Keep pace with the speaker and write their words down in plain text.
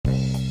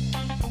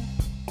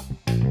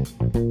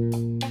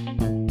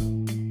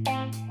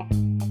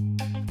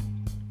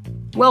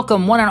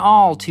Welcome one and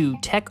all to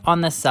Tech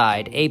on the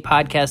Side, a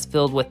podcast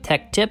filled with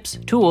tech tips,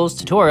 tools,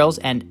 tutorials,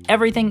 and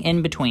everything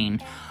in between.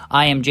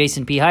 I am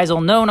Jason P.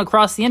 Heisel, known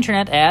across the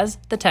internet as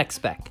the Tech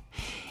Spec.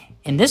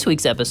 In this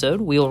week's episode,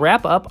 we will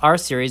wrap up our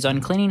series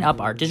on cleaning up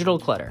our digital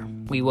clutter.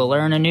 We will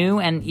learn a new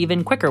and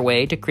even quicker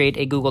way to create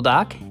a Google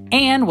Doc,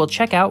 and we'll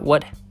check out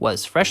what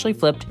was freshly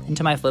flipped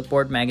into my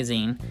Flipboard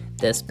magazine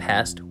this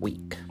past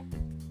week.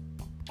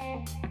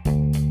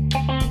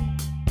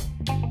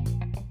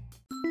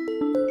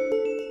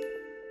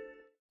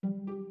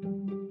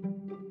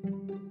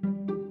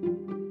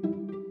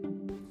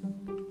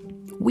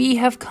 We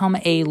have come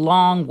a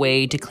long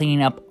way to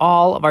cleaning up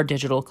all of our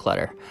digital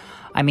clutter.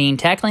 I mean,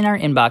 tackling our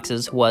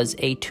inboxes was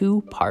a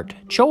two-part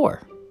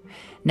chore.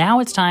 Now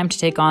it's time to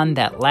take on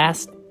that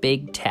last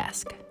big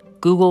task,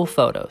 Google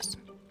Photos.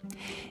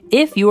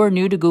 If you are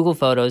new to Google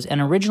Photos and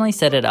originally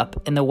set it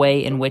up in the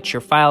way in which your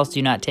files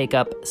do not take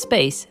up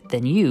space,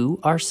 then you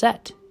are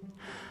set.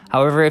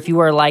 However, if you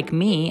are like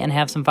me and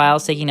have some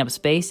files taking up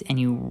space and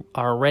you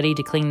are ready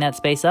to clean that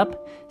space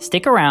up,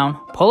 stick around,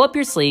 pull up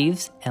your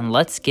sleeves, and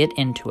let's get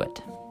into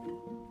it.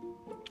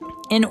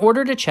 In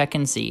order to check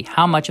and see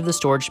how much of the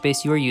storage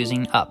space you are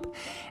using up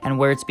and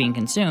where it's being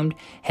consumed,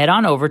 head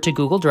on over to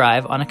Google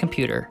Drive on a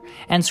computer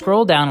and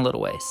scroll down a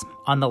little ways.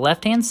 On the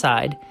left-hand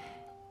side,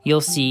 you'll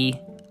see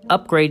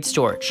Upgrade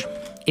Storage.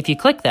 If you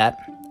click that,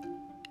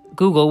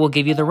 Google will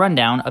give you the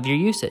rundown of your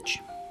usage.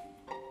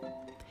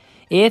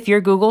 If your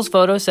Google's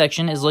Photos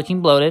section is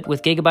looking bloated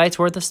with gigabytes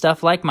worth of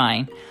stuff like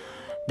mine,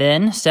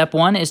 then step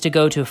one is to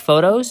go to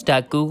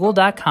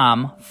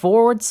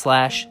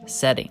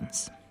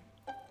photos.google.com/settings.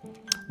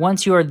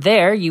 Once you are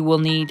there,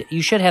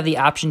 you should have the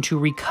option to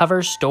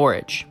recover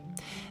storage.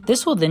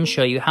 This will then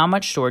show you how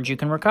much storage you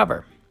can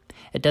recover.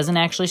 It doesn't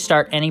actually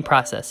start any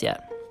process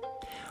yet.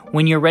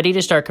 When you're ready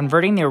to start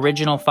converting the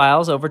original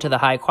files over to the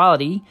high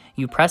quality,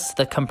 you press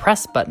the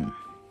compress button.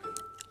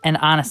 And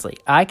honestly,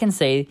 I can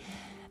say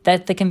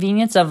that the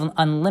convenience of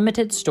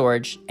unlimited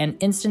storage and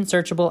instant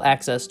searchable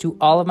access to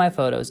all of my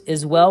photos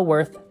is well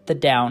worth the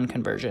down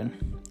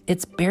conversion.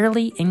 It's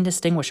barely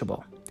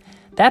indistinguishable.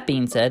 That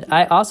being said,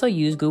 I also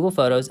use Google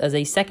Photos as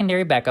a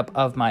secondary backup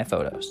of my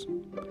photos.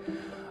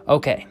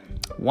 Okay,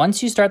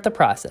 once you start the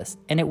process,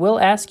 and it will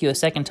ask you a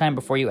second time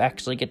before you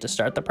actually get to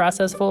start the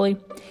process fully,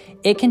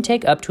 it can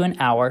take up to an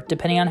hour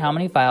depending on how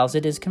many files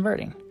it is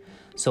converting.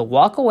 So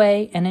walk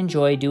away and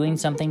enjoy doing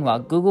something while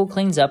Google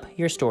cleans up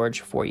your storage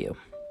for you.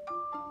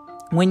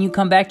 When you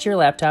come back to your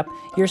laptop,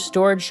 your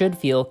storage should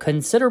feel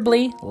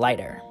considerably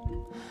lighter.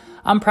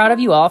 I'm proud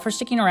of you all for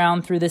sticking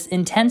around through this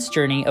intense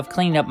journey of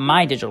cleaning up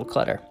my digital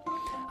clutter.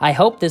 I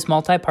hope this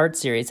multi-part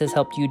series has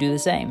helped you do the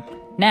same.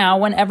 Now,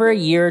 whenever a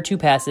year or two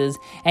passes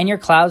and your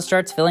cloud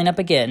starts filling up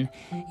again,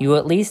 you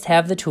at least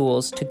have the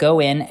tools to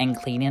go in and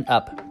clean it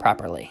up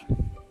properly.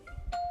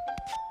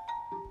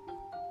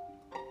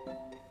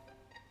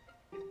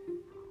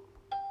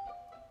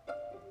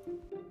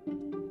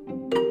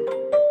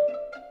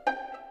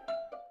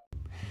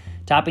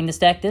 Topping the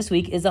stack this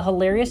week is a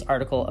hilarious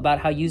article about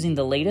how using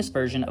the latest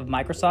version of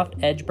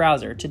Microsoft Edge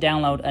browser to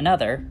download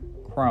another,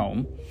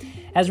 Chrome,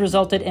 has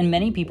resulted in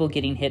many people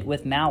getting hit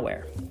with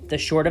malware. The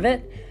short of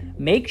it,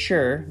 make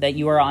sure that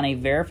you are on a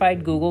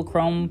verified Google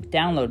Chrome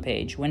download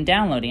page when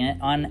downloading it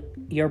on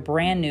your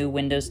brand new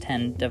Windows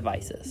 10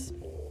 devices.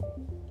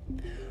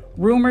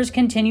 Rumors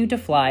continue to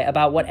fly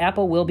about what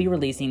Apple will be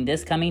releasing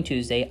this coming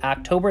Tuesday,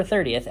 October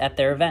 30th, at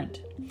their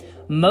event.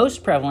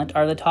 Most prevalent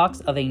are the talks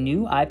of a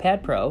new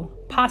iPad Pro,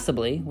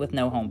 possibly with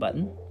no home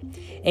button,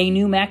 a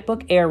new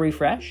MacBook Air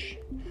refresh,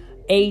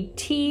 a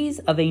tease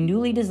of a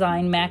newly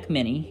designed Mac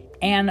Mini,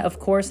 and of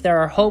course there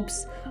are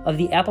hopes of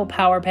the Apple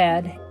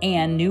PowerPad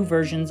and new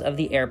versions of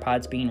the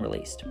AirPods being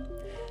released.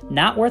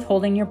 Not worth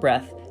holding your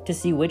breath to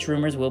see which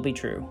rumors will be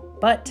true,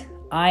 but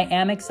I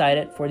am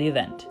excited for the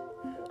event,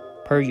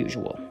 per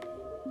usual.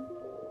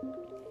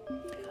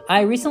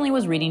 I recently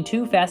was reading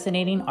two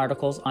fascinating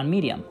articles on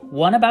Medium,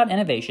 one about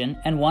innovation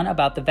and one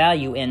about the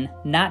value in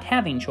not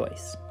having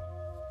choice.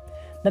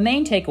 The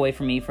main takeaway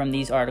for me from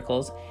these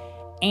articles,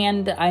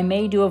 and I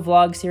may do a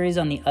vlog series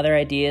on the other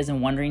ideas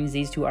and wonderings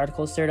these two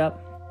articles stirred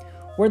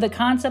up, were the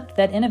concept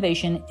that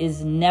innovation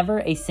is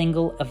never a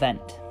single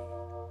event.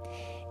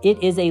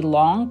 It is a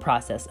long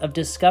process of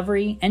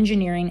discovery,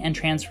 engineering, and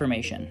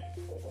transformation.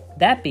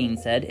 That being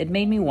said, it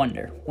made me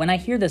wonder, when I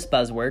hear this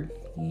buzzword,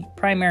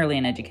 primarily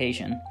in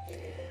education,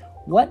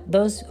 what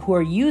those who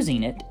are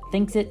using it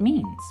thinks it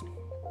means.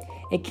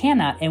 It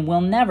cannot and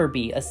will never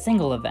be a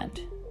single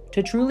event.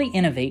 To truly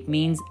innovate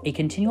means a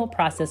continual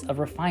process of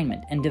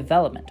refinement and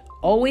development,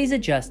 always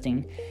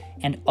adjusting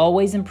and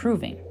always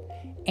improving,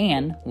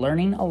 and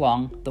learning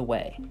along the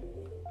way.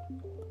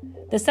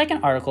 The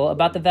second article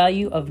about the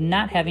value of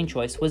not having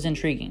choice was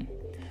intriguing,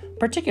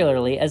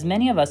 particularly as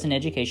many of us in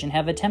education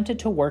have attempted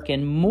to work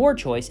in more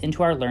choice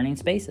into our learning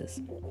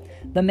spaces.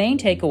 The main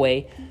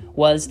takeaway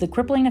was the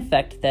crippling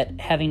effect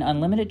that having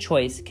unlimited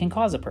choice can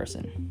cause a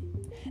person.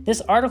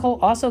 This article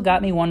also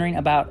got me wondering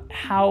about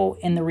how,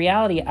 in the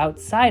reality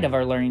outside of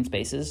our learning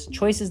spaces,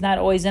 choice is not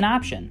always an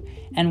option,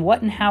 and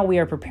what and how we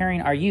are preparing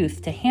our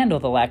youth to handle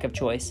the lack of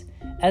choice,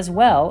 as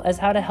well as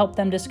how to help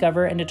them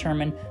discover and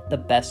determine the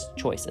best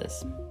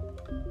choices.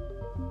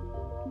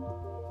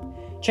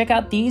 Check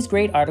out these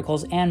great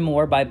articles and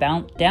more by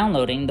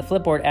downloading the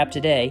Flipboard app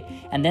today,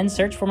 and then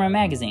search for my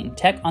magazine,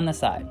 Tech on the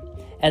Side,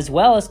 as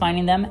well as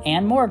finding them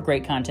and more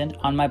great content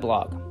on my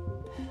blog.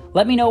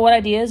 Let me know what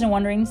ideas and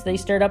wonderings they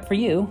stirred up for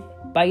you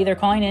by either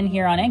calling in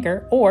here on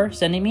Anchor or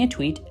sending me a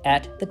tweet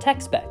at the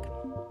Tech Spec.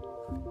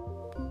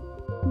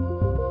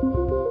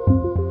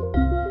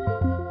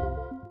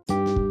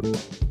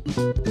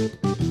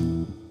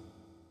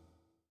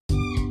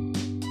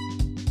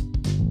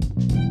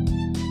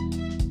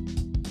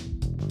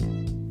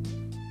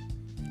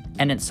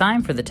 And it's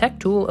time for the Tech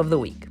Tool of the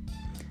Week.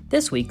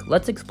 This week,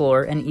 let's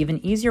explore an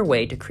even easier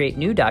way to create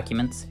new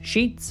documents,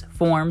 sheets,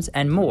 forms,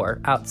 and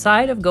more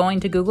outside of going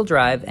to Google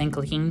Drive and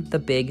clicking the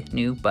big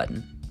new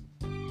button.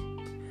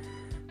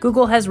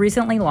 Google has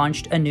recently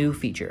launched a new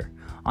feature.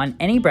 On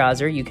any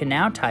browser, you can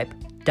now type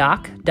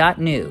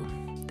doc.new,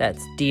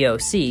 that's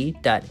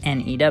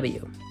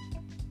doc.new.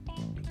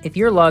 If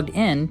you're logged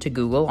in to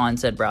Google on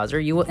said browser,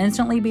 you will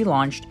instantly be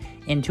launched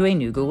into a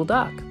new Google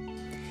Doc.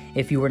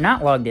 If you were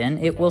not logged in,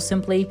 it will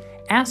simply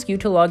ask you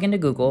to log into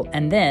Google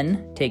and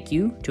then take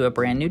you to a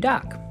brand new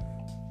doc.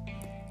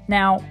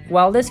 Now,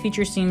 while this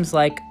feature seems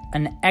like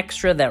an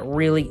extra that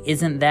really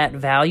isn't that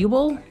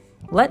valuable,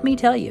 let me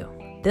tell you,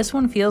 this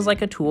one feels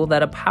like a tool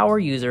that a power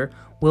user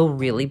will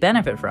really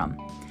benefit from.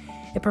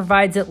 It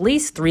provides at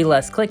least 3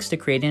 less clicks to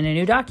create in a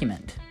new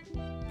document.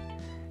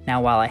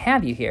 Now, while I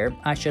have you here,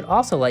 I should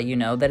also let you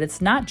know that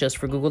it's not just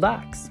for Google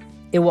Docs.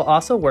 It will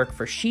also work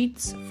for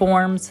sheets,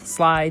 forms,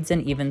 slides,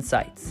 and even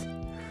sites.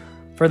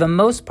 For the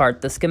most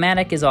part, the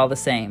schematic is all the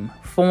same: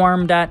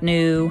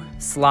 form.new,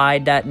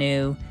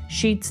 slide.new,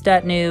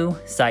 sheets.new,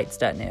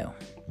 sites.new.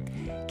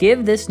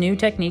 Give this new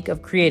technique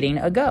of creating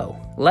a go.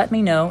 Let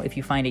me know if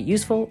you find it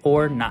useful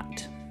or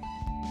not.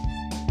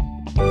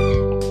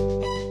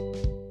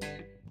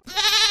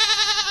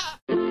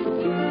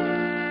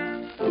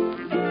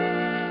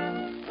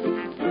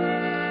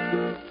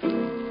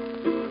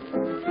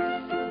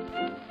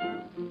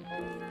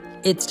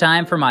 It's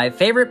time for my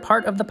favorite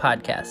part of the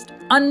podcast,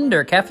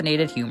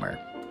 under-caffeinated humor.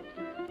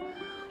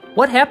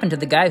 What happened to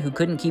the guy who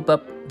couldn't keep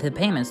up the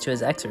payments to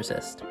his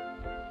exorcist?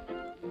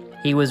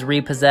 He was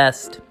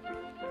repossessed.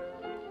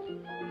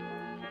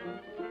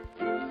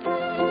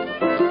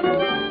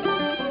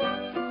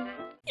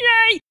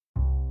 Yay!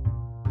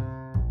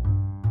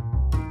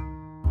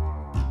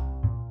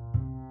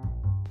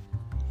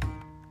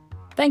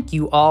 Thank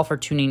you all for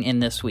tuning in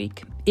this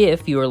week.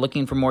 If you are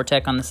looking for more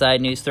Tech on the Side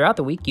news throughout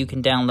the week, you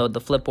can download the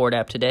Flipboard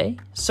app today,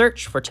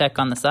 search for Tech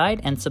on the Side,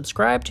 and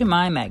subscribe to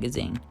my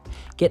magazine.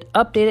 Get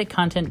updated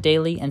content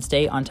daily and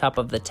stay on top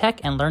of the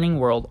tech and learning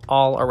world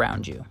all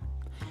around you.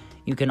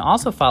 You can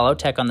also follow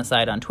Tech on the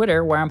Side on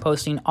Twitter, where I'm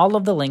posting all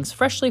of the links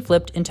freshly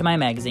flipped into my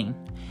magazine.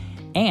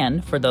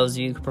 And for those of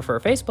you who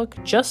prefer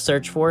Facebook, just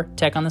search for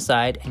Tech on the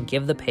Side and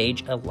give the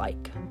page a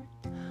like.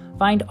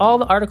 Find all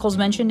the articles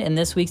mentioned in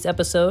this week's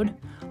episode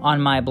on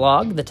my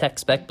blog,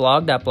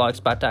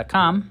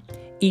 thetechspecblog.blogspot.com.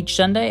 Each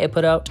Sunday, I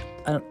put out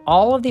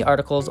all of the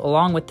articles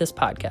along with this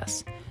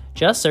podcast.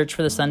 Just search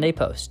for the Sunday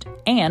Post.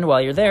 And while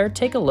you're there,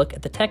 take a look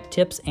at the tech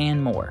tips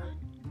and more.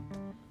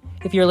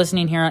 If you're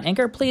listening here on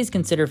Anchor, please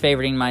consider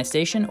favoriting my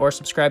station or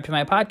subscribe to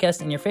my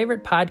podcast in your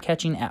favorite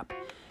podcatching app.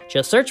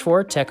 Just search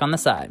for Tech on the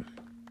Side.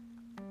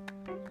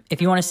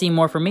 If you want to see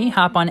more from me,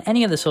 hop on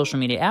any of the social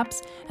media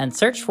apps and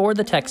search for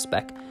The Tech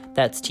Spec.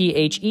 That's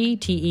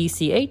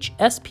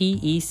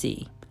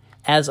TheTechSpec.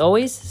 As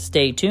always,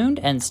 stay tuned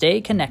and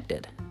stay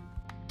connected.